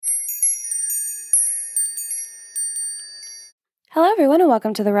Hello, everyone, and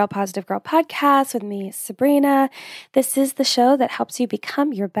welcome to the Real Positive Girl podcast with me, Sabrina. This is the show that helps you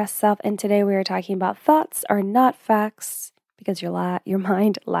become your best self, and today we are talking about thoughts are not facts because your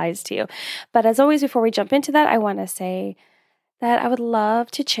mind lies to you. But as always, before we jump into that, I want to say that I would love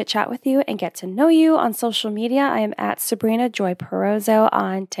to chit chat with you and get to know you on social media. I am at Sabrina Joy Perozzo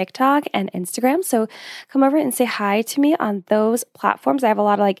on TikTok and Instagram. So come over and say hi to me on those platforms. I have a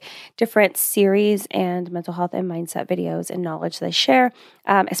lot of different series and mental health and mindset videos and knowledge that I share,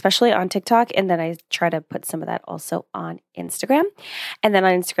 especially on TikTok. And then I try to put some of that also on Instagram. And then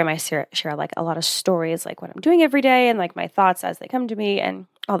on Instagram, I share a lot of stories, like what I'm doing every day and my thoughts as they come to me and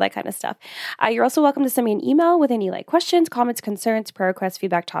all that kind of stuff. You're also welcome to send me an email with any questions, comments, concerns, prayer requests,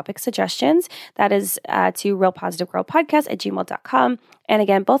 feedback, topic suggestions. That is to realpositivegirlpodcast@gmail.com. And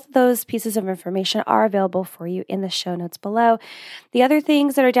again, both of those pieces of information are available for you in the show notes below. The other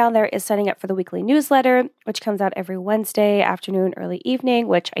things that are down there is signing up for the weekly newsletter, which comes out every Wednesday afternoon, early evening,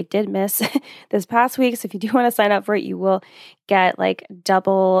 which I did miss this past week. So if you do want to sign up for it, you will get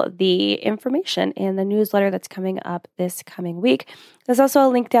double the information in the newsletter that's coming up this coming week. There's also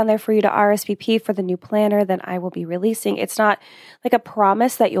a link down there for you to RSVP for the new planner that I will be releasing. It's not a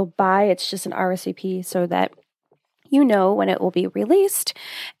promise that you'll buy. It's just an RSVP so that you know when it will be released,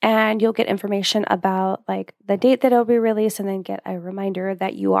 and you'll get information about the date that it'll be released, and then get a reminder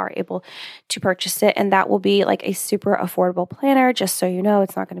that you are able to purchase it. And that will be a super affordable planner, just so you know.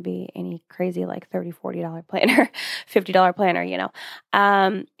 It's not going to be any crazy $30, $40 planner, $50 planner,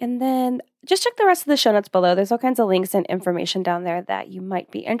 And then just check the rest of the show notes below. There's all kinds of links and information down there that you might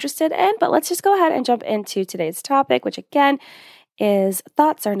be interested in. But let's just go ahead and jump into today's topic, which again is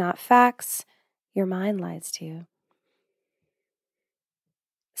thoughts are not facts. Your mind lies to you.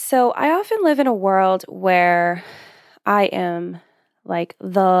 So I often live in a world where I am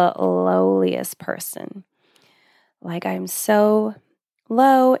the lowliest person. I'm so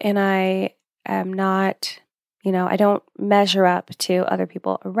low, and I am not, I don't measure up to other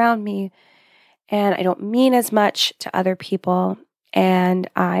people around me, and I don't mean as much to other people, and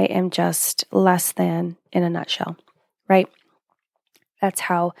I am just less than in a nutshell, right? That's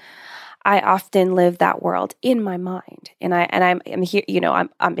how I often live that world in my mind. And I'm here,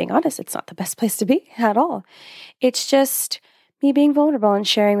 I'm being honest, it's not the best place to be at all. It's just me being vulnerable and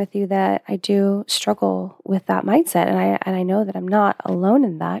sharing with you that I do struggle with that mindset. And I know that I'm not alone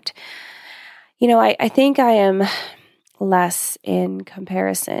in that. I think I am less in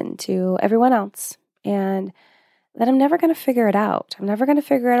comparison to everyone else, and that I'm never going to figure it out. I'm never going to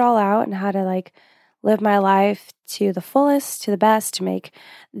figure it all out, and how to live my life to the fullest, to the best, to make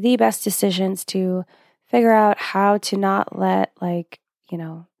the best decisions, to figure out how to not let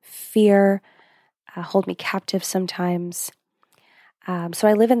fear hold me captive sometimes. So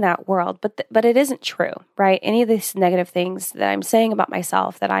I live in that world, but it isn't true, right? Any of these negative things that I'm saying about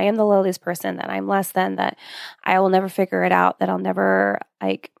myself, that I am the lowliest person, that I'm less than, that I will never figure it out, that I'll never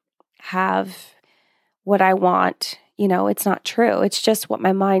have what I want, it's not true. It's just what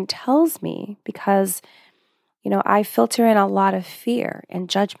my mind tells me, because I filter in a lot of fear and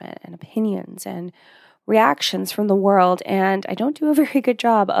judgment and opinions and reactions from the world, and I don't do a very good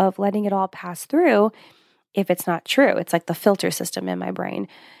job of letting it all pass through if it's not true. It's the filter system in my brain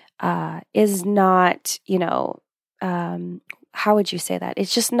is not, how would you say that?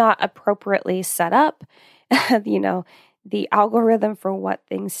 It's just not appropriately set up. The algorithm for what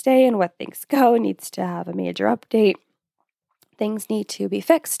things stay and what things go needs to have a major update. Things need to be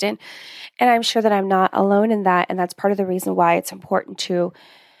fixed. And I'm sure that I'm not alone in that. And that's part of the reason why it's important to,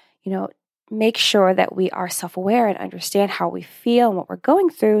 make sure that we are self-aware and understand how we feel and what we're going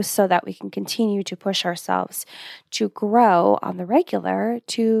through, so that we can continue to push ourselves to grow on the regular,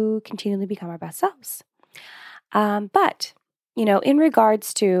 to continually become our best selves. But, in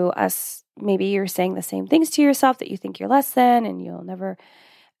regards to us, maybe you're saying the same things to yourself, that you think you're less than and you'll never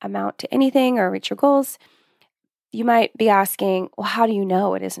amount to anything or reach your goals. You might be asking, well, how do you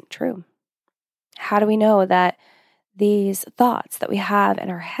know it isn't true? How do we know that these thoughts that we have in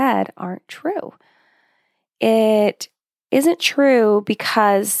our head aren't true? It isn't true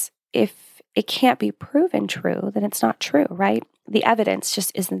because if it can't be proven true, then it's not true, right? The evidence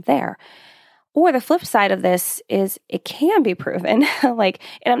just isn't there. Or the flip side of this is it can be proven. And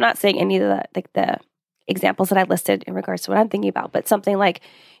I'm not saying any of the examples that I listed in regards to what I'm thinking about, but something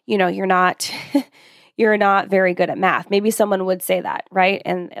you're not you're not very good at math. Maybe someone would say that, right?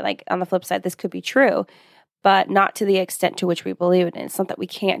 And on the flip side, this could be true, but not to the extent to which we believe it. And it's not that we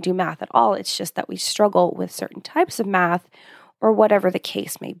can't do math at all. It's just that we struggle with certain types of math, or whatever the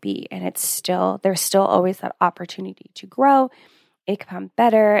case may be. And there's still always that opportunity to grow, become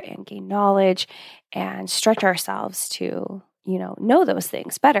better, and gain knowledge, and stretch ourselves to know those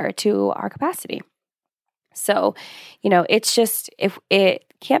things better to our capacity. So, it's just, if it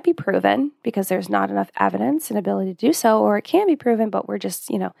can't be proven because there's not enough evidence and ability to do so, or it can be proven, but we're just,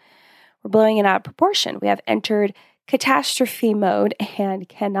 we're blowing it out of proportion. We have entered catastrophe mode and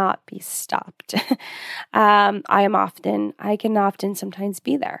cannot be stopped. I can often sometimes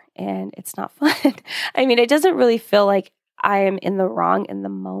be there, and it's not fun. I mean, it doesn't really feel like I am in the wrong in the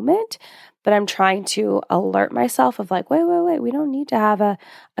moment, but I'm trying to alert myself of like, wait, we don't need to have a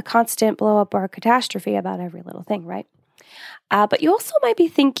constant blow up or a catastrophe about every little thing, right? But you also might be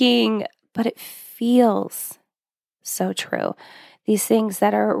thinking, but it feels so true. These things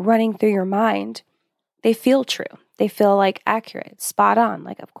that are running through your mind, they feel true. They feel like accurate, spot on.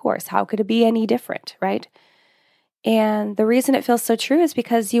 Like, of course, how could it be any different, right? And the reason it feels so true is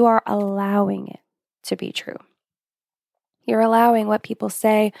because you are allowing it to be true. You're allowing what people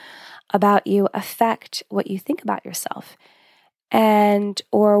say about you affect what you think about yourself,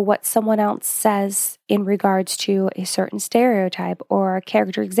 or what someone else says in regards to a certain stereotype or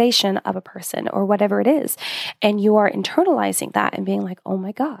characterization of a person or whatever it is. And you are internalizing that and being like, oh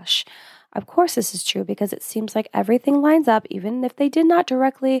my gosh, of course this is true, because it seems like everything lines up, even if they did not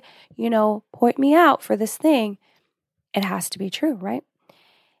directly, point me out for this thing, it has to be true, right?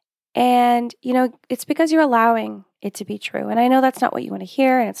 And, it's because you're allowing it to be true. And I know that's not what you want to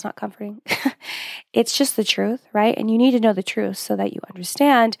hear, and it's not comforting. It's just the truth, right? And you need to know the truth so that you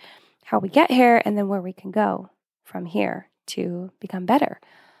understand how we get here and then where we can go from here to become better.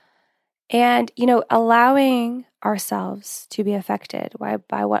 And, allowing ourselves to be affected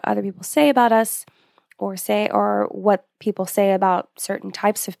by what other people say about us, or what people say about certain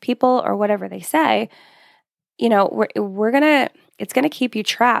types of people, or whatever they say, it's going to keep you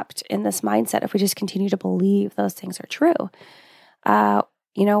trapped in this mindset if we just continue to believe those things are true.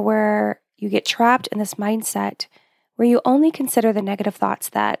 Where you get trapped in this mindset where you only consider the negative thoughts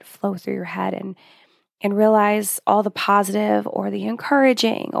that flow through your head, and realize all the positive or the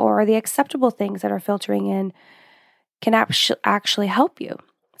encouraging or the acceptable things that are filtering in can actually help you.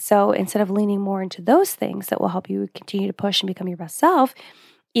 So instead of leaning more into those things that will help you continue to push and become your best self,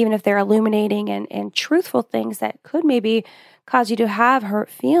 even if they're illuminating and truthful things that could maybe cause you to have hurt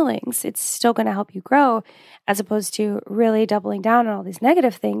feelings, it's still going to help you grow, as opposed to really doubling down on all these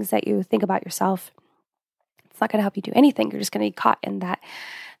negative things that you think about yourself. It's not going to help you do anything. You're just going to be caught in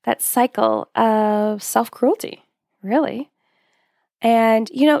that cycle of self-cruelty, really. And,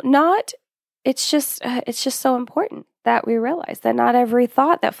 it's just so important that we realize that not every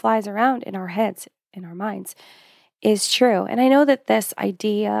thought that flies around in our heads, in our minds, is true. And I know that this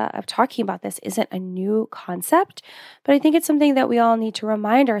idea of talking about this isn't a new concept, but I think it's something that we all need to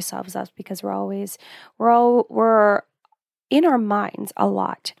remind ourselves of, because we're in our minds a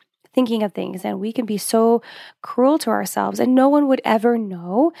lot, thinking of things, and we can be so cruel to ourselves, and no one would ever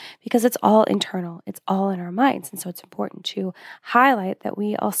know, because it's all internal. It's all in our minds. And so it's important to highlight that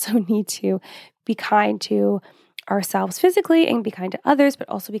we also need to be kind to ourselves physically and be kind to others, but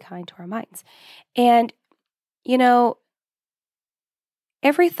also be kind to our minds. And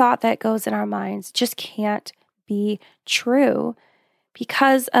every thought that goes in our minds just can't be true,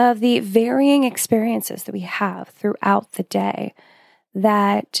 because of the varying experiences that we have throughout the day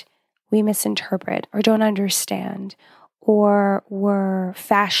that we misinterpret or don't understand, or were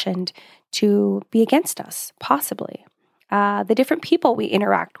fashioned to be against us, possibly. The different people we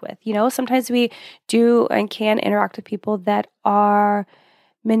interact with. Sometimes we do and can interact with people that are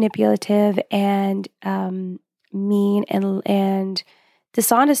manipulative and mean and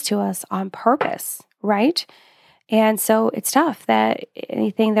dishonest to us on purpose, right? And so it's tough that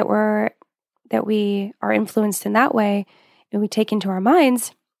anything that we are influenced in that way and we take into our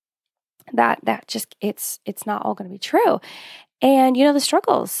minds, that just it's not all going to be true. And the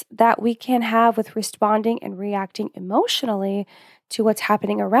struggles that we can have with responding and reacting emotionally to what's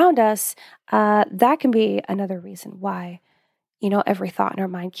happening around us, that can be another reason why every thought in our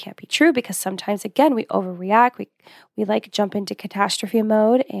mind can't be true, because sometimes, again, we overreact. We like jump into catastrophe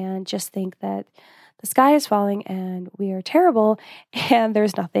mode and just think that the sky is falling and we are terrible and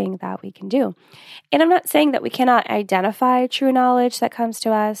there's nothing that we can do. And I'm not saying that we cannot identify true knowledge that comes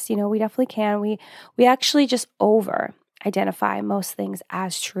to us. We definitely can. We actually just over-identify most things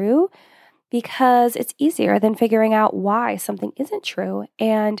as true, because it's easier than figuring out why something isn't true.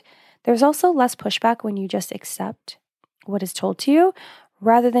 And there's also less pushback when you just accept what is told to you,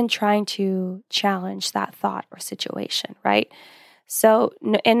 rather than trying to challenge that thought or situation, right? So,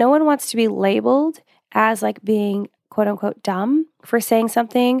 no one wants to be labeled as like being quote unquote dumb for saying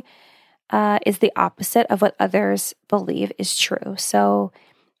something is the opposite of what others believe is true. So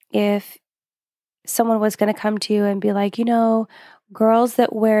if someone was going to come to you and be like, girls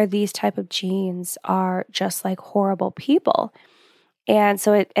that wear these type of jeans are just like horrible people. And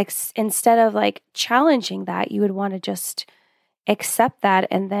so instead of like challenging that, you would want to just accept that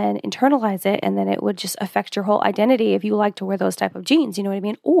and then internalize it. And then it would just affect your whole identity if you like to wear those type of jeans, you know what I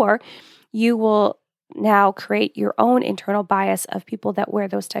mean? Or you will now create your own internal bias of people that wear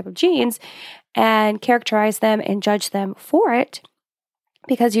those type of jeans and characterize them and judge them for it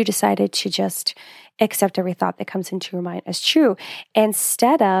because you decided to just accept every thought that comes into your mind as true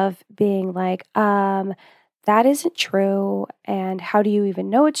instead of being like, that isn't true. And how do you even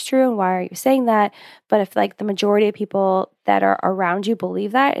know it's true? And why are you saying that? But if like the majority of people that are around you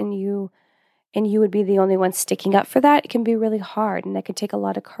believe that and you would be the only one sticking up for that, it can be really hard. And it can take a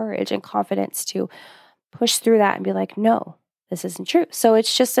lot of courage and confidence to push through that and be like, no, this isn't true. So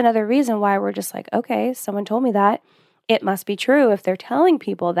it's just another reason why we're just like, okay, someone told me that. It must be true. If they're telling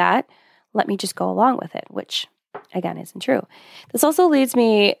people that, let me just go along with it, which again isn't true. This also leads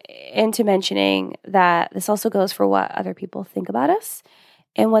me into mentioning that this also goes for what other people think about us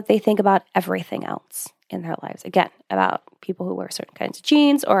and what they think about everything else in their lives. Again, about people who wear certain kinds of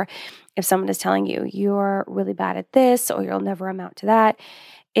jeans, or if someone is telling you you're really bad at this or you'll never amount to that.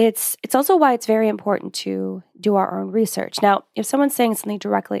 It's also why it's very important to do our own research. Now, if someone's saying something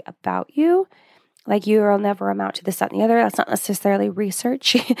directly about you, like you'll never amount to this, that, and the other, that's not necessarily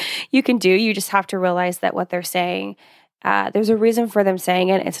research you can do. You just have to realize that what they're saying, there's a reason for them saying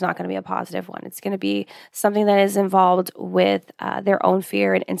it. It's not going to be a positive one. It's going to be something that is involved with their own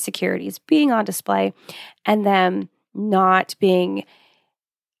fear and insecurities being on display and them not being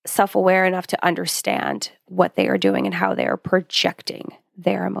self-aware enough to understand what they are doing and how they are projecting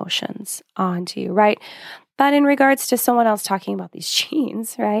their emotions onto you, right? But in regards to someone else talking about these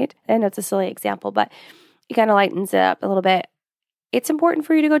jeans, right? I know it's a silly example, but it kind of lightens it up a little bit. It's important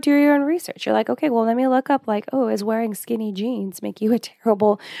for you to go do your own research. You're like, okay, well, let me look up like, oh, is wearing skinny jeans make you a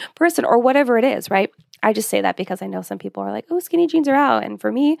terrible person or whatever it is, right? I just say that because I know some people are like, oh, skinny jeans are out. And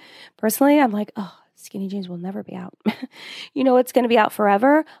for me personally, I'm like, oh, skinny jeans will never be out. You know what's going to be out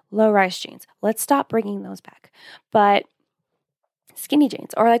forever? Low-rise jeans. Let's stop bringing those back. But skinny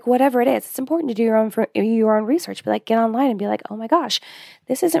jeans or like whatever it is, it's important to do your own research. Be like, get online and be like, oh my gosh,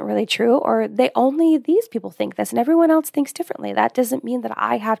 this isn't really true. Or only these people think this and everyone else thinks differently. That doesn't mean that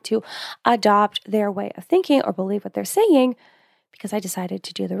I have to adopt their way of thinking or believe what they're saying because I decided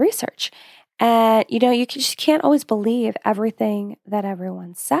to do the research. And you just can't always believe everything that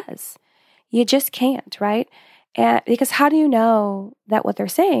everyone says. You just can't, right? And because how do you know that what they're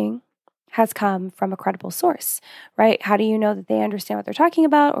saying has come from a credible source, right? How do you know that they understand what they're talking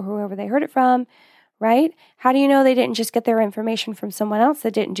about or whoever they heard it from, right? How do you know they didn't just get their information from someone else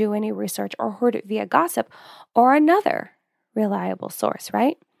that didn't do any research or heard it via gossip or another reliable source,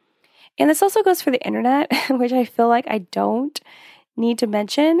 right? And this also goes for the internet, which I feel like I don't need to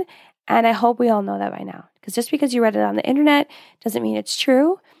mention. And I hope we all know that by now. Because just because you read it on the internet doesn't mean it's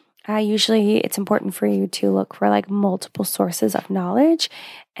true. Usually it's important for you to look for like multiple sources of knowledge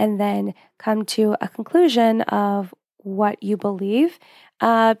and then come to a conclusion of what you believe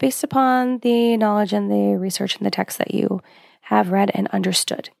based upon the knowledge and the research and the text that you have read and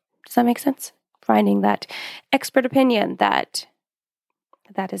understood. Does that make sense? Finding that expert opinion that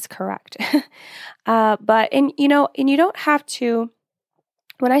is correct. But you don't have to.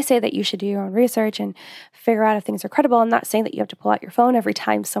 When I say that you should do your own research and figure out if things are credible, I'm not saying that you have to pull out your phone every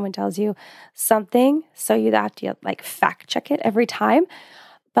time someone tells you something, so you have to like fact check it every time.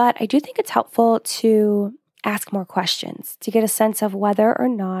 But I do think it's helpful to ask more questions to get a sense of whether or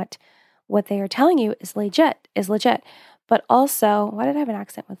not what they are telling you is legit. But also, why did I have an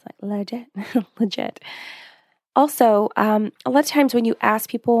accent with like legit? Legit. Also, a lot of times when you ask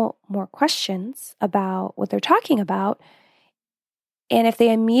people more questions about what they're talking about, and if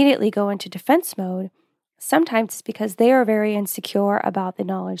they immediately go into defense mode, sometimes it's because they are very insecure about the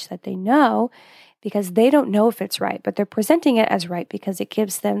knowledge that they know because they don't know if it's right, but they're presenting it as right because it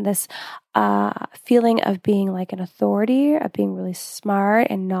gives them this feeling of being like an authority, of being really smart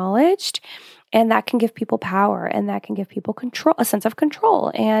and knowledged. And that can give people power and that can give people control, a sense of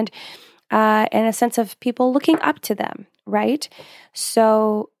control and a sense of people looking up to them, right?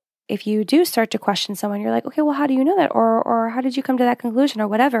 So if you do start to question someone, you're like, okay, well, how do you know that? Or how did you come to that conclusion or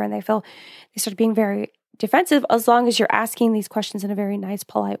whatever? And they start being very defensive as long as you're asking these questions in a very nice,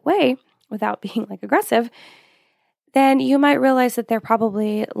 polite way without being like aggressive, then you might realize that they're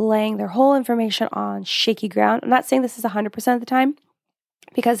probably laying their whole information on shaky ground. I'm not saying this is 100% of the time,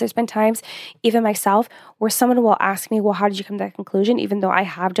 Because there's been times, even myself, where someone will ask me, well, how did you come to that conclusion? Even though I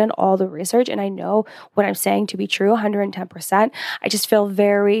have done all the research and I know what I'm saying to be true, 110%, I just feel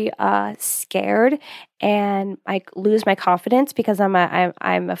very scared and I lose my confidence because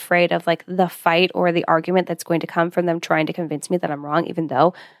I'm afraid of like the fight or the argument that's going to come from them trying to convince me that I'm wrong, even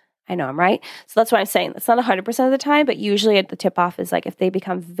though I know I'm right. So that's what I'm saying. That's not 100% of the time, but usually at the tip off is like if they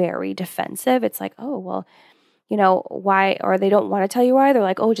become very defensive, it's like, oh, well, why, or they don't want to tell you why. They're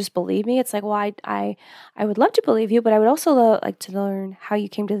like, oh, just believe me. It's like, well, I would love to believe you, but I would also like to learn how you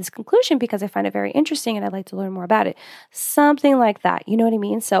came to this conclusion because I find it very interesting and I'd like to learn more about it. Something like that. You know what I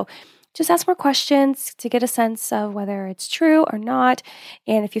mean? So just ask more questions to get a sense of whether it's true or not.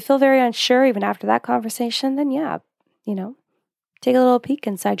 And if you feel very unsure, even after that conversation, then yeah, take a little peek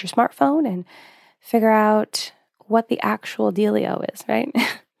inside your smartphone and figure out what the actual dealio is, right?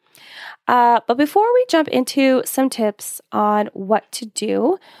 But before we jump into some tips on what to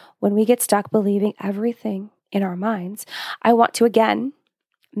do when we get stuck believing everything in our minds, I want to again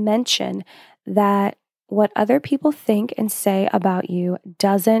mention that what other people think and say about you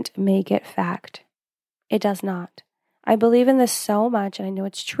doesn't make it fact. It does not. I believe in this so much, and I know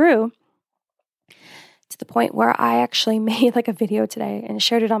it's true to the point where I actually made like a video today and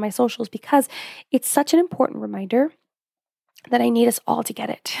shared it on my socials because it's such an important reminder that I need us all to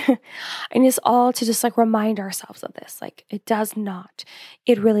get it. I need us all to just like remind ourselves of this. Like it does not.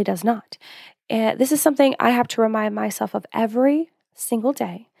 It really does not. And this is something I have to remind myself of every single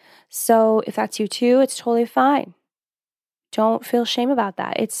day. So if that's you too, it's totally fine. Don't feel shame about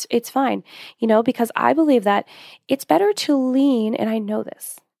that. It's fine, because I believe that it's better to lean, and I know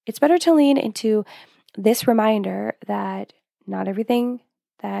this, it's better to lean into this reminder that not everything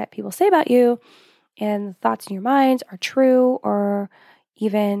that people say about you and the thoughts in your minds are true or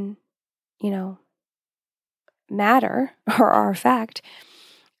even, matter or are a fact.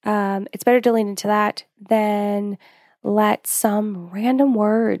 It's better to lean into that than let some random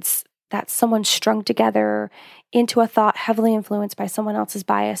words that someone strung together into a thought heavily influenced by someone else's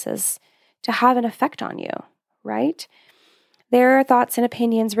biases to have an effect on you, right? Their thoughts and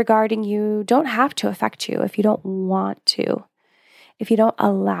opinions regarding you don't have to affect you if you don't want to, if you don't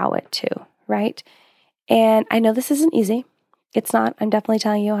allow it to, right? And I know this isn't easy. It's not. I'm definitely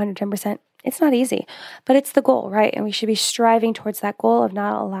telling you 110%. It's not easy, but it's the goal, right? And we should be striving towards that goal of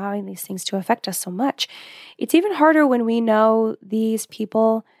not allowing these things to affect us so much. It's even harder when we know these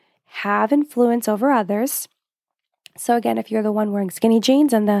people have influence over others. So again, if you're the one wearing skinny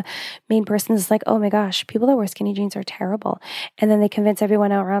jeans and the main person is like, oh my gosh, people that wear skinny jeans are terrible. And then they convince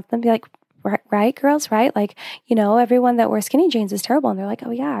everyone around them, be like, right, girls, right? Like, everyone that wears skinny jeans is terrible. And they're like,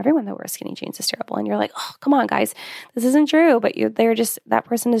 oh yeah, everyone that wears skinny jeans is terrible. And you're like, oh, come on, guys, this isn't true. But that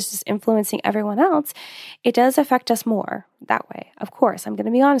person is just influencing everyone else. It does affect us more that way. Of course, I'm going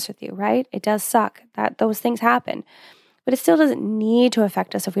to be honest with you, right? It does suck that those things happen. But it still doesn't need to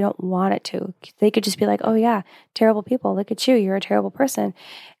affect us if we don't want it to. They could just be like, oh yeah, terrible people. Look at you. You're a terrible person.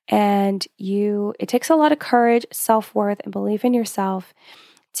 And it takes a lot of courage, self-worth, and belief in yourself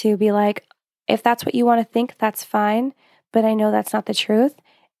to be like, if that's what you want to think, that's fine. But I know that's not the truth.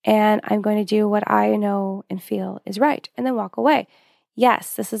 And I'm going to do what I know and feel is right. And then walk away.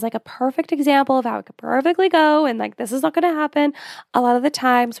 Yes, this is like a perfect example of how it could perfectly go. And like, this is not going to happen a lot of the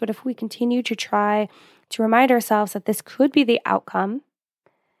times. But if we continue to try to remind ourselves that this could be the outcome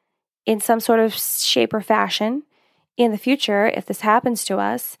in some sort of shape or fashion in the future, if this happens to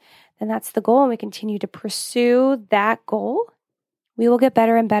us, then that's the goal. And we continue to pursue that goal. We will get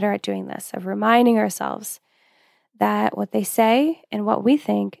better and better at doing this, of reminding ourselves that what they say and what we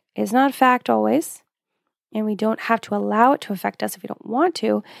think is not fact always. And we don't have to allow it to affect us if we don't want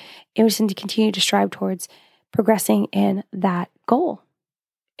to. And we just need to continue to strive towards progressing in that goal.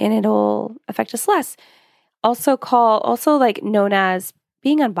 And it'll affect us less. Also known as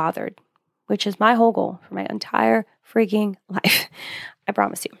being unbothered, which is my whole goal for my entire freaking life. I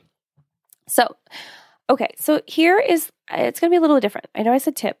promise you. So, okay, so it's going to be a little different. I know I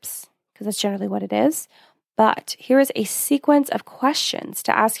said tips because that's generally what it is, but here is a sequence of questions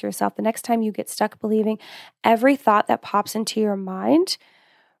to ask yourself the next time you get stuck believing every thought that pops into your mind,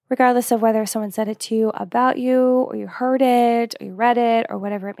 regardless of whether someone said it to you about you, or you heard it, or you read it, or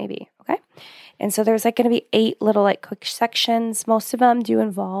whatever it may be, okay? And so there's going to be 8 little quick sections. Most of them do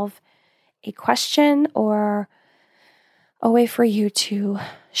involve a question or a way for you to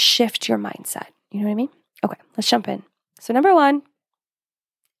shift your mindset. You know what I mean? Okay, let's jump in. So number 1,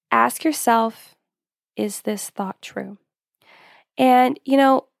 ask yourself, is this thought true? And,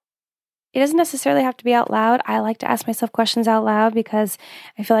 it doesn't necessarily have to be out loud. I like to ask myself questions out loud because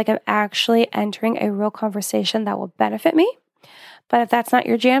I feel like I'm actually entering a real conversation that will benefit me. But if that's not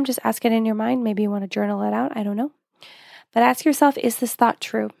your jam, just ask it in your mind. Maybe you want to journal it out. I don't know. But ask yourself, is this thought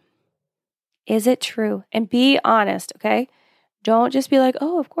true? Is it true? And be honest, okay? Don't just be like,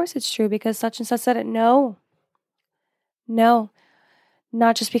 oh, of course it's true because such and such said it. No,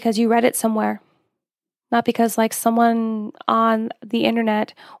 not just because you read it somewhere. Not because like someone on the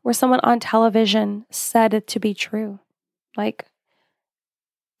internet or someone on television said it to be true. Like,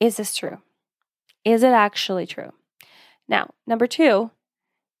 is this true? Is it actually true? Now, number 2,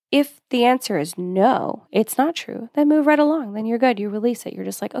 if the answer is no, it's not true, then move right along. Then you're good. You release it. You're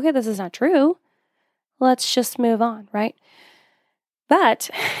just like, okay, this is not true. Let's just move on, right? But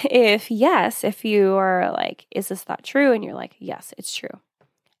if you are like, is this thought true? And you're like, yes, it's true.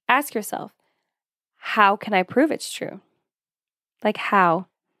 Ask yourself, how can I prove it's true? Like how?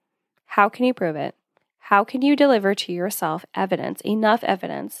 How can you prove it? How can you deliver to yourself enough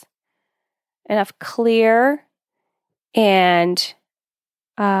clear and,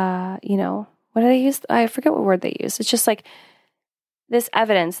 what do they use? I forget what word they use. It's just like this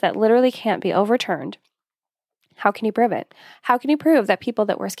evidence that literally can't be overturned. How can you prove it? How can you prove that people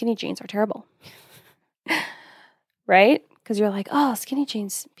that wear skinny jeans are terrible? Right? Because you're like, oh,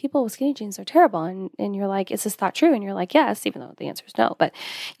 people with skinny jeans are terrible. And you're like, is this thought true? And you're like, yes, even though the answer is no. But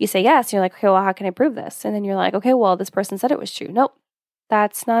you say yes. And you're like, okay, well, how can I prove this? And then you're like, okay, well, this person said it was true. Nope,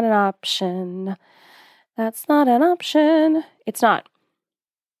 that's not an option. That's not an option. It's not.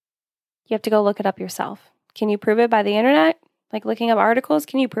 You have to go look it up yourself. Can you prove it by the internet? Like looking up articles?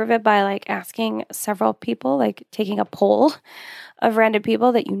 Can you prove it by like asking several people, like taking a poll of random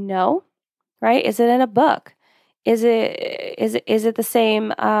people that you know, right? Is it in a book? Is it the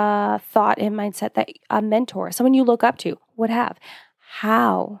same thought and mindset that a mentor, someone you look up to, would have?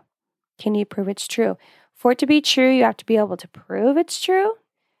 How can you prove it's true? For it to be true, you have to be able to prove it's true.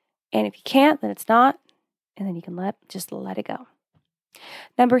 And if you can't, then it's not. And then you can just let it go.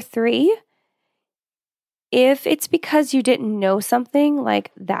 Number 3, if it's because you didn't know something,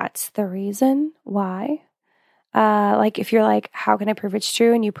 like that's the reason why. Like if you're like, how can I prove it's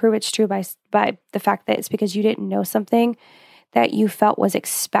true? And you prove it's true by the fact that it's because you didn't know something that you felt was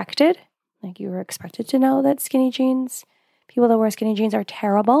expected. Like you were expected to know that people that wear skinny jeans are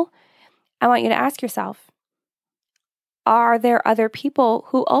terrible. I want you to ask yourself, are there other people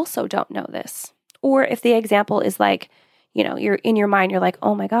who also don't know this? Or if the example is like, you're in your mind, you're like,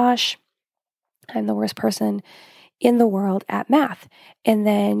 oh my gosh, I'm the worst person in the world at math. And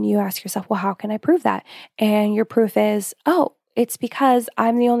then you ask yourself, well, how can I prove that? And your proof is, oh, it's because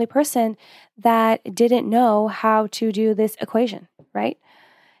I'm the only person that didn't know how to do this equation, right?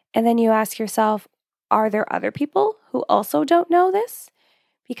 And then you ask yourself, are there other people who also don't know this?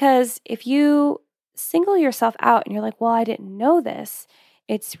 Because if you single yourself out and you're like, well, I didn't know this,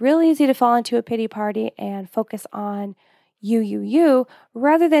 it's really easy to fall into a pity party and focus on you,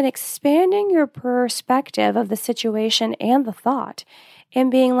 rather than expanding your perspective of the situation and the thought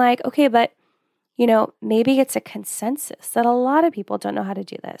and being like, okay, but, maybe it's a consensus that a lot of people don't know how to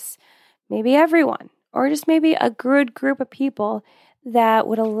do this. Maybe everyone, or just maybe a good group of people that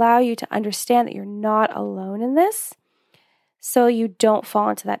would allow you to understand that you're not alone in this, so you don't fall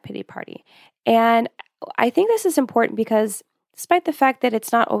into that pity party. And I think this is important because despite the fact that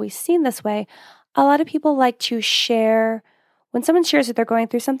it's not always seen this way, a lot of people like to share when someone shares that they're going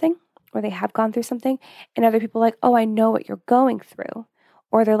through something or they have gone through something, and other people are like, oh, I know what you're going through.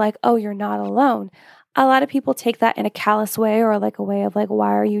 Or they're like, oh, you're not alone. A lot of people take that in a callous way, or like a way of like,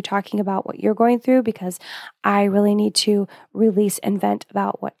 why are you talking about what you're going through? Because I really need to release and vent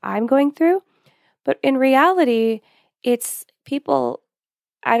about what I'm going through. But in reality, it's people,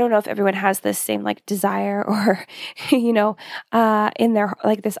 I don't know if everyone has this same like desire or, in their,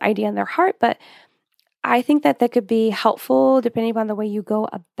 like this idea in their heart, but I think that could be helpful depending upon the way you go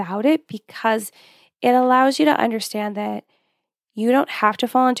about it, because it allows you to understand that you don't have to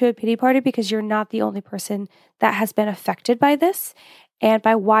fall into a pity party because you're not the only person that has been affected by this. And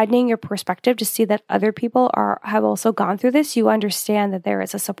by widening your perspective to see that other people have also gone through this, you understand that there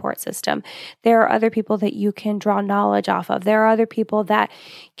is a support system. There are other people that you can draw knowledge off of. There are other people that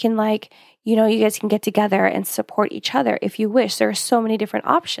can you guys can get together and support each other if you wish. There are so many different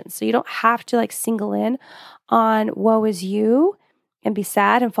options. So you don't have to single in on woe is you and be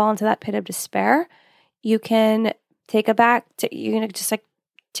sad and fall into that pit of despair. You can take a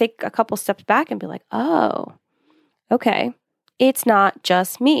couple steps back and be like, oh, okay, it's not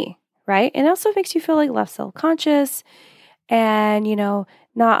just me, right? And it also makes you feel less self-conscious and,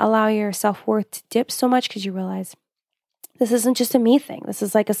 not allow your self-worth to dip so much because you realize this isn't just a me thing. This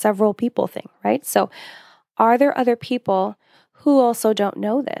is a several people thing, right? So are there other people who also don't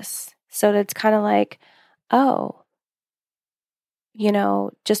know this? So it's kind of like, oh,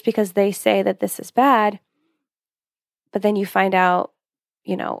 just because they say that this is bad, but then you find out,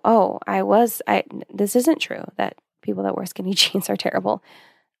 this isn't true, that people that wear skinny jeans are terrible.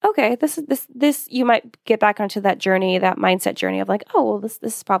 Okay, this you might get back onto that journey, that mindset journey of like, oh, well,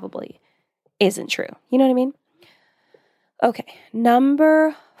 this probably isn't true. You know what I mean? Okay,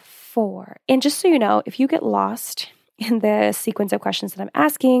 number 4. And just so you know, if you get lost in the sequence of questions that I'm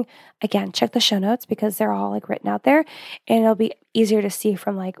asking, again, check the show notes because they're all like written out there, and it'll be easier to see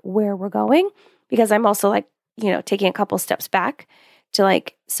from like where we're going, because I'm also like, taking a couple steps back to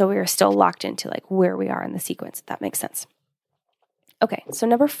like, so we're still locked into like where we are in the sequence, if that makes sense. Okay, so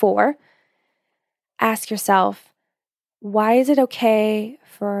number 4, ask yourself, why is it okay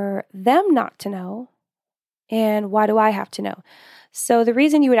for them not to know? And why do I have to know? So the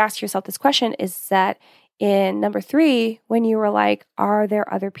reason you would ask yourself this question is that in number 3, when you were like, are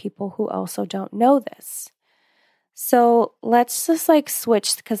there other people who also don't know this? So let's just like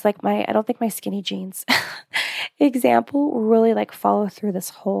switch, because like I don't think my skinny jeans example really like follow through this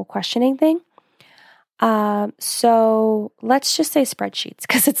whole questioning thing. So let's just say spreadsheets,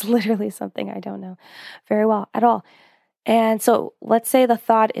 because it's literally something I don't know very well at all. And so let's say the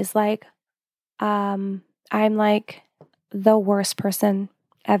thought is like, I'm like the worst person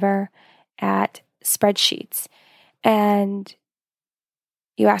ever at spreadsheets. And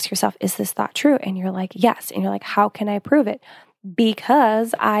you ask yourself, is this thought true? And you're like, yes. And you're like, how can I prove it?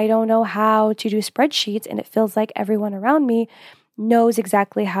 Because I don't know how to do spreadsheets, and it feels like everyone around me knows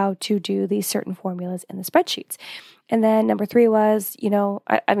exactly how to do these certain formulas in the spreadsheets. And then number 3 was,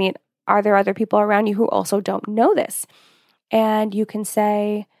 are there other people around you who also don't know this? And you can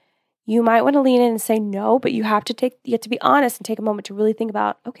say, you might want to lean in and say no, but you have to be honest and take a moment to really think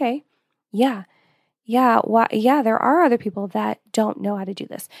about, okay, there are other people that don't know how to do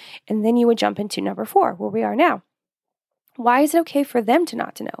this. And then you would jump into number 4, where we are now. Why is it okay for them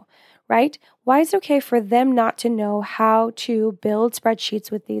not to know, right? Why is it okay for them not to know how to build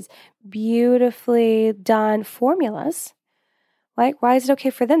spreadsheets with these beautifully done formulas? Like, why is it okay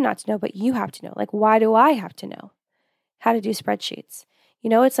for them not to know, but you have to know? Like, why do I have to know how to do spreadsheets?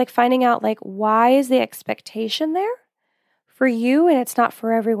 It's like finding out, like, why is the expectation there for you and it's not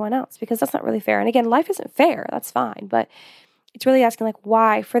for everyone else? Because that's not really fair. And again, life isn't fair. That's fine. But it's really asking, like,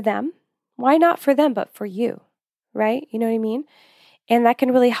 why for them? Why not for them, but for you, right? You know what I mean? And that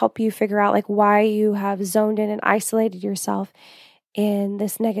can really help you figure out, like, why you have zoned in and isolated yourself in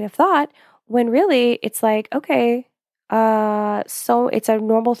this negative thought, when really it's like, okay, so it's a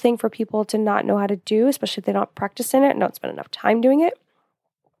normal thing for people to not know how to do, especially if they don't practice in it and don't spend enough time doing it.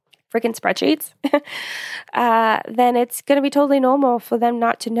 Freaking spreadsheets, then it's going to be totally normal for them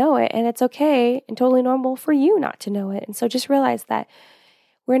not to know it. And it's okay and totally normal for you not to know it. And so just realize that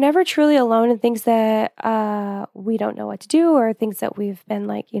we're never truly alone in things that we don't know what to do, or things that we've been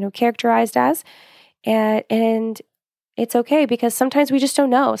like, characterized as. And it's okay, because sometimes we just don't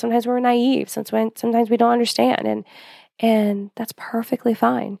know. Sometimes we're naive. Sometimes we don't understand. And that's perfectly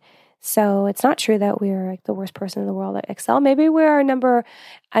fine. So it's not true that we're like the worst person in the world at Excel. Maybe we're number,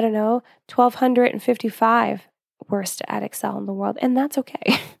 1,255 worst at Excel in the world. And that's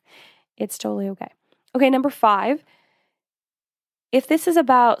okay. It's totally okay. Okay, number 5. If this is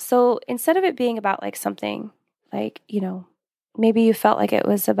about, so instead of it being about like something like, maybe you felt like it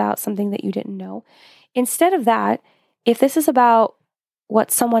was about something that you didn't know. Instead of that, if this is about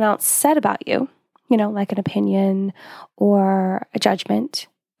what someone else said about you, like an opinion or a judgment,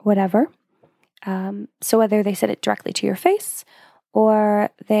 whatever. So whether they said it directly to your face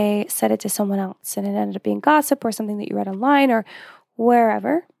or they said it to someone else and it ended up being gossip or something that you read online or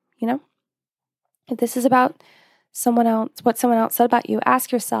wherever, if this is about someone else, what someone else said about you,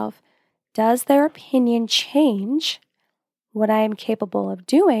 ask yourself, does their opinion change what I am capable of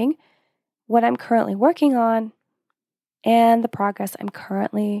doing, what I'm currently working on, and the progress I'm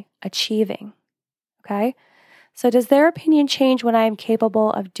currently achieving? Okay? So does their opinion change what I am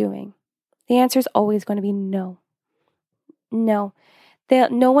capable of doing? The answer is always going to be no. No.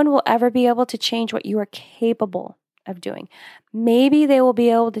 No one will ever be able to change what you are capable of doing. Maybe they will be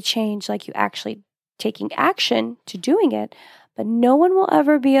able to change like you actually taking action to doing it, but no one will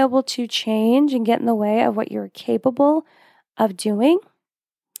ever be able to change and get in the way of what you're capable of doing.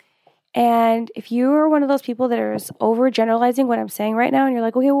 And if you are one of those people that are overgeneralizing what I'm saying right now, and you're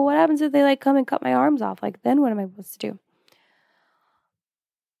like, okay, well, what happens if they like come and cut my arms off? Like, then what am I supposed to do?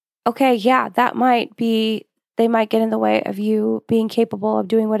 Okay, yeah, they might get in the way of you being capable of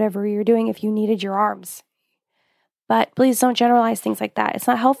doing whatever you're doing if you needed your arms. But please don't generalize things like that. It's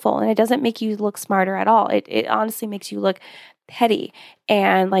not helpful, and it doesn't make you look smarter at all. It honestly makes you look petty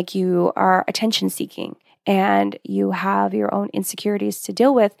and like you are attention seeking. and you have your own insecurities to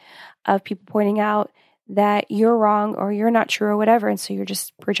deal with of people pointing out that you're wrong or you're not true or whatever. And so you're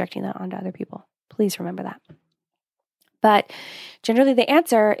just projecting that onto other people. Please remember that. But generally the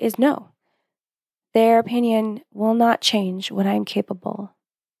answer is no. Their opinion will not change what I'm capable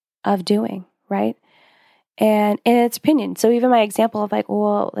of doing, right? And it's opinion. So even my example of like,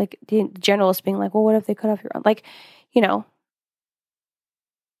 well, like the generalist being like, well, what if they cut off your own? Like,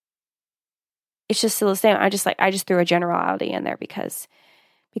 it's just still the same. I just threw a generality in there because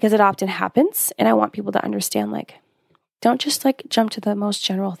it often happens. And I want people to understand, like, don't just like jump to the most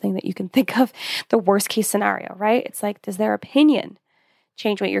general thing that you can think of, the worst case scenario, right? It's like, does their opinion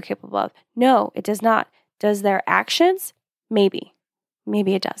change what you're capable of? No, it does not. Does their actions? Maybe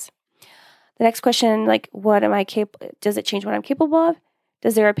it does. The next question, like, does it change what I'm capable of?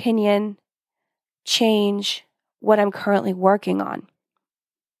 Does their opinion change what I'm currently working on?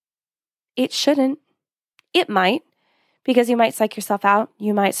 It shouldn't. It might, because you might psych yourself out.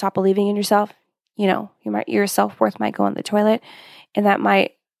 You might stop believing in yourself. Your self-worth might go in the toilet, and that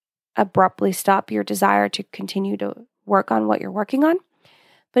might abruptly stop your desire to continue to work on what you're working on.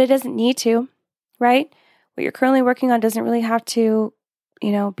 But it doesn't need to, right? What you're currently working on doesn't really have to,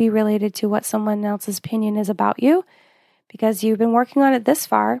 be related to what someone else's opinion is about you, because you've been working on it this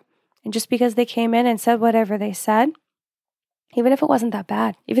far. And just because they came in and said whatever they said, even if it wasn't that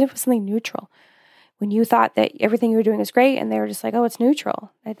bad, even if it was something neutral, when you thought that everything you were doing was great and they were just like, oh, it's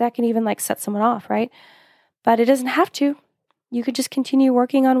neutral, that can even like set someone off, right? But it doesn't have to. You could just continue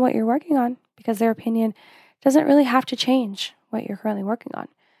working on what you're working on, because their opinion doesn't really have to change what you're currently working on.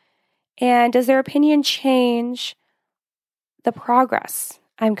 And does their opinion change the progress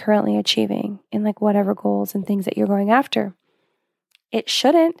I'm currently achieving in like whatever goals and things that you're going after? It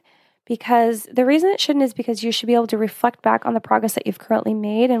shouldn't, because the reason it shouldn't is because you should be able to reflect back on the progress that you've currently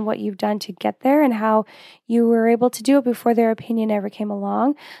made and what you've done to get there and how you were able to do it before their opinion ever came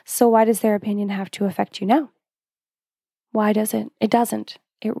along. So why does their opinion have to affect you now? Why does it? It doesn't.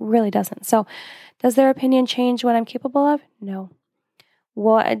 It really doesn't. So does their opinion change what I'm capable of? No.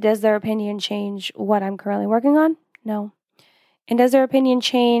 Does their opinion change what I'm currently working on? No. And does their opinion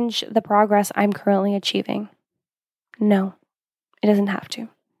change the progress I'm currently achieving? No. It doesn't have to.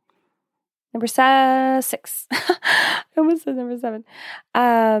 Number 6. I almost said number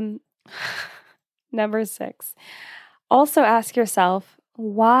 7. Number 6. Also ask yourself,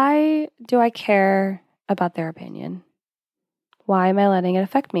 why do I care about their opinion? Why am I letting it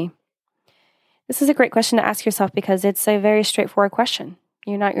affect me? This is a great question to ask yourself, because it's a very straightforward question.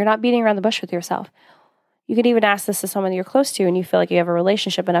 You're not beating around the bush with yourself. You could even ask this to someone you're close to and you feel like you have a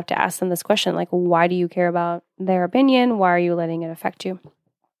relationship enough to ask them this question, like, why do you care about their opinion? Why are you letting it affect you?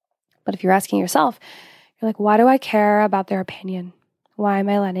 But if you're asking yourself, you're like, why do I care about their opinion? Why am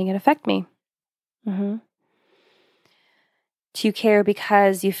I letting it affect me? Do you care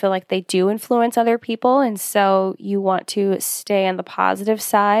because you feel like they do influence other people, and so you want to stay on the positive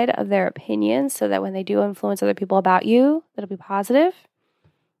side of their opinion so that when they do influence other people about you, that'll be positive?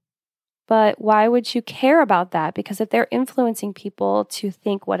 But why would you care about that? Because if they're influencing people to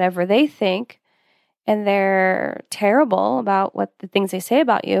think whatever they think, and they're terrible about what the things they say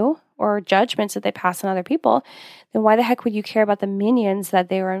about you or judgments that they pass on other people, then why the heck would you care about the minions that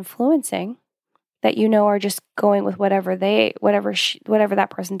they are influencing that are just going with whatever that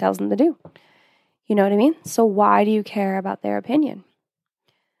person tells them to do? You know what I mean? So why do you care about their opinion?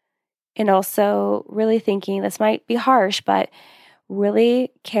 And also really thinking, this might be harsh, but really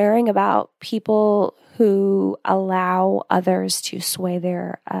caring about people who allow others to sway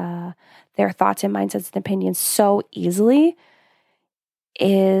their thoughts and mindsets and opinions so easily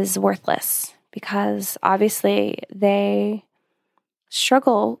is worthless, because obviously they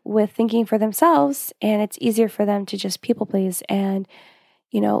struggle with thinking for themselves, and it's easier for them to just people please and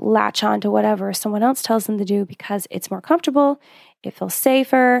latch on to whatever someone else tells them to do, because it's more comfortable, it feels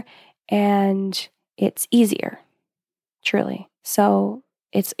safer, and it's easier, truly. So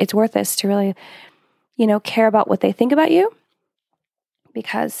it's worthless to really care about what they think about you,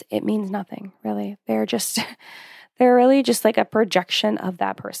 because it means nothing, really. They're really just like a projection of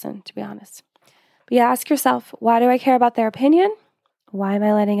that person, to be honest. But yeah, ask yourself, why do I care about their opinion? Why am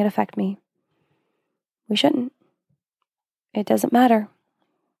I letting it affect me? We shouldn't. It doesn't matter.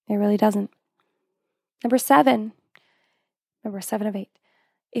 It really doesn't. Number 7 of 8.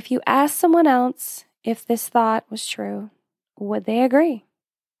 If you ask someone else if this thought was true, would they agree?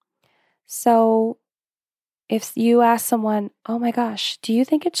 So if you ask someone, oh my gosh, do you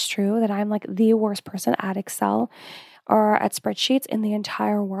think it's true that I'm like the worst person at Excel or at spreadsheets in the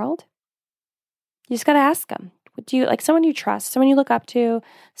entire world? You just got to ask them, Do you like someone you trust, someone you look up to,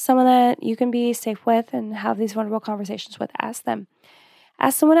 someone that you can be safe with and have these wonderful conversations with? Ask them.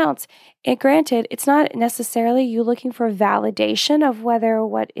 Ask someone else. And granted, it's not necessarily you looking for validation of whether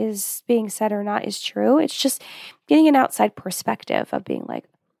what is being said or not is true. It's just getting an outside perspective of being like,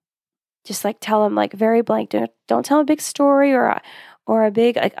 just like tell them like very blank. Don't tell them a big story or a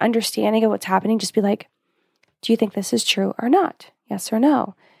big like understanding of what's happening. Just be like, do you think this is true or not? Yes or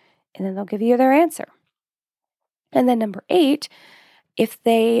no? And then they'll give you their answer. And then number 8, if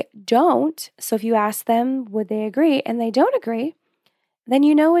they don't, so if you ask them, would they agree? And they don't agree, then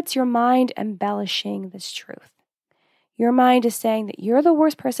you know it's your mind embellishing this truth. Your mind is saying that you're the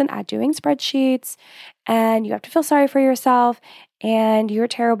worst person at doing spreadsheets and you have to feel sorry for yourself and you're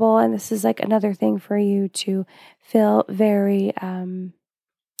terrible. And this is like another thing for you to feel very,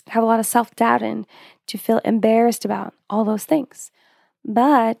 have a lot of self-doubt and to feel embarrassed about all those things.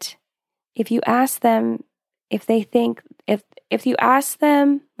 But if you ask them, if they think, if you ask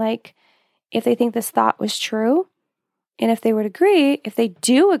them, like, if they think this thought was true, and if they would agree, if they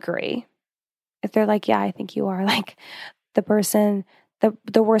do agree, if they're like, yeah, I think you are like the person,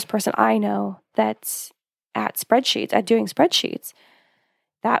 the worst person I know that's at doing spreadsheets,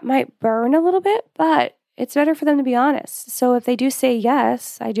 that might burn a little bit, but it's better for them to be honest. So if they do say,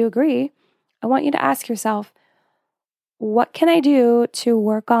 yes, I do agree, I want you to ask yourself, what can I do to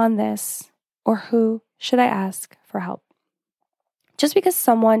work on this? Or who should I ask for help? Just because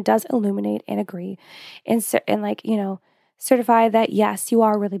someone does illuminate and agree and like, certify that, yes, you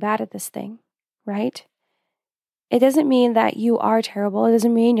are really bad at this thing, right? It doesn't mean that you are terrible. It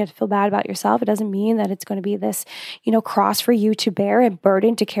doesn't mean you have to feel bad about yourself. It doesn't mean that it's going to be this, cross for you to bear and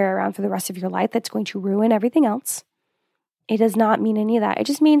burden to carry around for the rest of your life that's going to ruin everything else. It does not mean any of that. It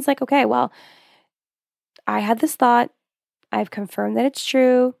just means like, okay, well, I had this thought. I've confirmed that it's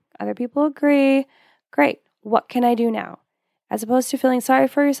true. Other people agree. Great. What can I do now? As opposed to feeling sorry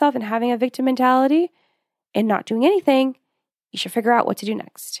for yourself and having a victim mentality and not doing anything, you should figure out what to do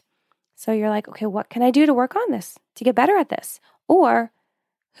next. So you're like, okay, what can I do to work on this, to get better at this? Or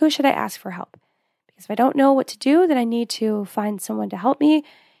who should I ask for help? Because if I don't know what to do, then I need to find someone to help me,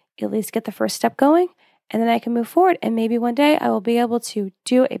 at least get the first step going, and then I can move forward. And maybe one day I will be able to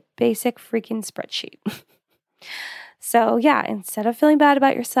do a basic freaking spreadsheet. So yeah, instead of feeling bad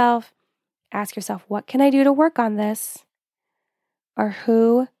about yourself, ask yourself, what can I do to work on this? Or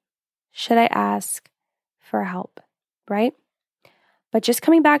who should I ask for help, right? But just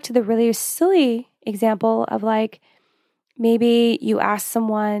coming back to the really silly example of like, maybe you ask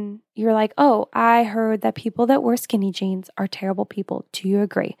someone, you're like, oh, I heard that people that wear skinny jeans are terrible people. Do you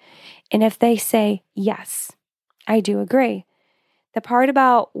agree? And if they say, yes, I do agree. The part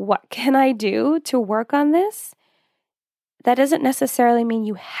about what can I do to work on this, that doesn't necessarily mean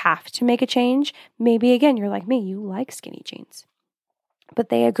you have to make a change. Maybe again, you're like me, you like skinny jeans. But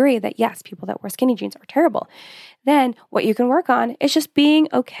they agree that yes, people that wear skinny jeans are terrible. Then what you can work on is just being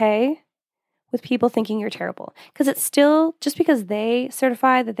okay with people thinking you're terrible. Because it's still, just because they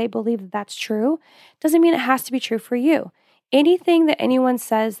certify that they believe that that's true, doesn't mean it has to be true for you. Anything that anyone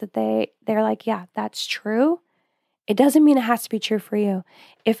says that they're like, yeah, that's true, it doesn't mean it has to be true for you.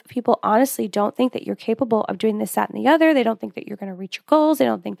 If people honestly don't think that you're capable of doing this, that, and the other, they don't think that you're going to reach your goals, they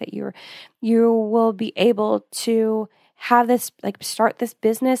don't think that you will be able to have this, like start this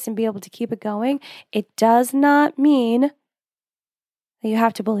business and be able to keep it going, it does not mean that you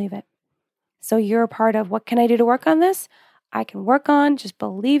have to believe it. So you're a part of, what can I do to work on this? I can work on just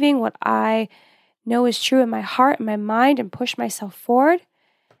believing what I know is true in my heart and my mind and push myself forward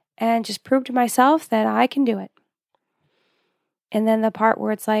and just prove to myself that I can do it. And then the part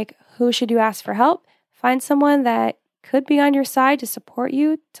where it's like, who should you ask for help? Find someone that could be on your side to support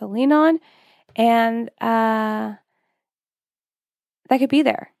you, to lean on, and that could be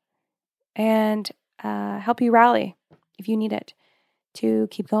there and help you rally if you need it to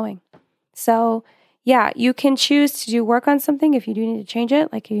keep going. So yeah, you can choose to do work on something if you do need to change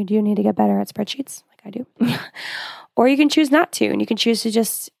it, like you do need to get better at spreadsheets, like I do. Or you can choose not to, and you can choose to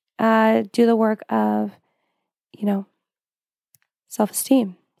just do the work of,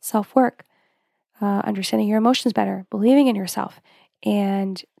 self-esteem, self-work, understanding your emotions better, believing in yourself,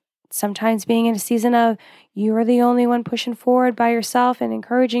 and sometimes being in a season of you're the only one pushing forward by yourself and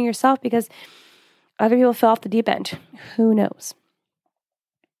encouraging yourself because other people fell off the deep end. Who knows?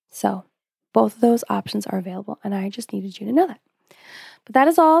 So both of those options are available, and I just needed you to know that. But that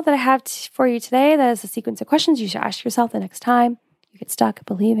is all that I have for you today. That is a sequence of questions you should ask yourself the next time you get stuck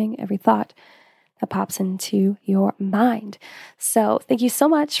believing every thought that pops into your mind. So thank you so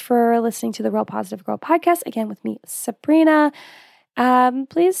much for listening to the Real Positive Girl podcast, again with me, Sabrina.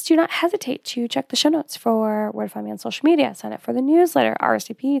 please do not hesitate to check the show notes for where to find me on social media, sign up for the newsletter,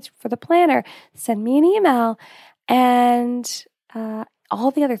 RSVP for the planner, send me an email, and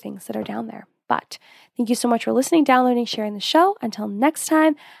all the other things that are down there. But thank you so much for listening, downloading, sharing the show. Until next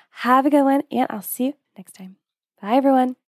time, have a good one, and I'll see you next time. Bye, everyone.